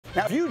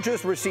Now, if you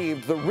just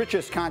received the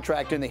richest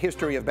contract in the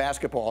history of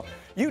basketball,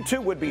 you too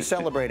would be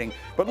celebrating.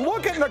 But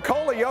look at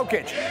Nikola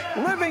Jokic,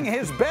 living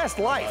his best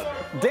life,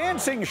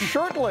 dancing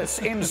shirtless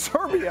in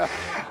Serbia.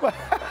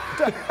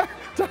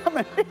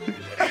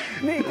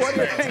 Dominique, what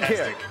do you think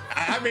here?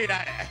 I mean,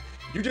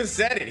 you just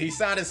said it. He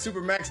signed a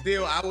Supermax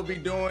deal. I will be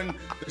doing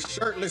the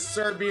shirtless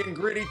Serbian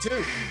gritty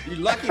too. You're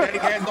lucky that he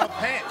has no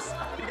pants.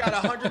 He got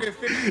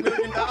 $150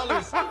 million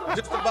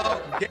just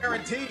about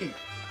guaranteed.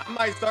 I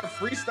might start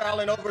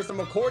freestyling over some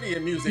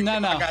accordion music if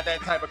I got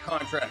that type of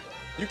contract.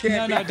 You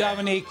can't. No,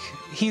 Dominique.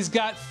 He's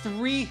got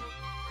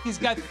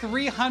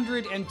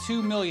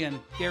 $302 million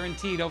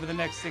guaranteed over the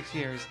next 6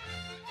 years.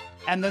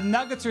 And the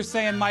Nuggets are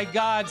saying, my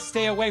God,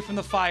 stay away from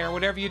the fire.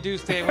 Whatever you do,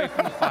 stay away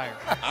from the fire.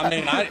 I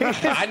mean,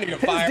 I need a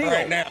fire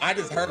right now. I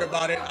just heard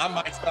about it. I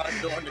might start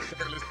doing the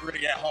shirtless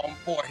gritty at home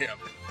for him.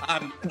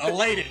 I'm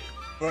elated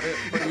for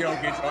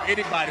Jokic or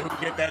anybody who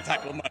can get that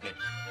type of money.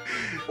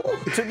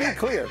 To be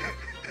clear,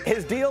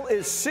 his deal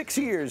is 6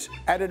 years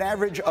at an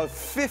average of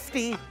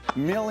 $50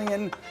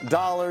 million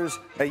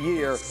a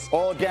year,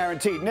 all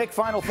guaranteed. Nick,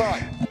 final thought.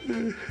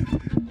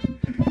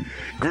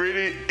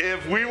 Greedy,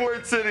 if we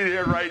weren't sitting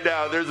here right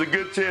now, there's a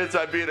good chance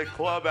I'd be in a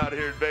club out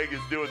here in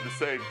Vegas doing the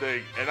same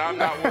thing, and I'm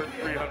not worth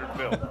 $300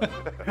 million.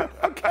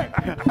 Okay,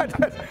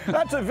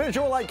 that's a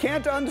visual I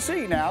can't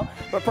unsee now,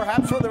 but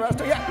perhaps for the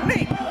rest of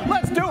neat,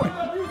 let's do it.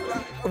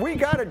 We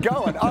got it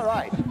going. All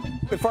right,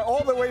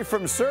 all the way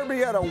from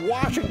Serbia to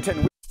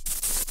Washington.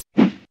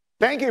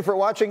 Thank you for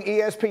watching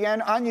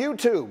ESPN on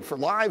YouTube. For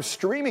live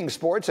streaming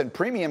sports and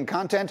premium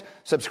content,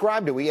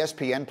 subscribe to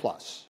ESPN+.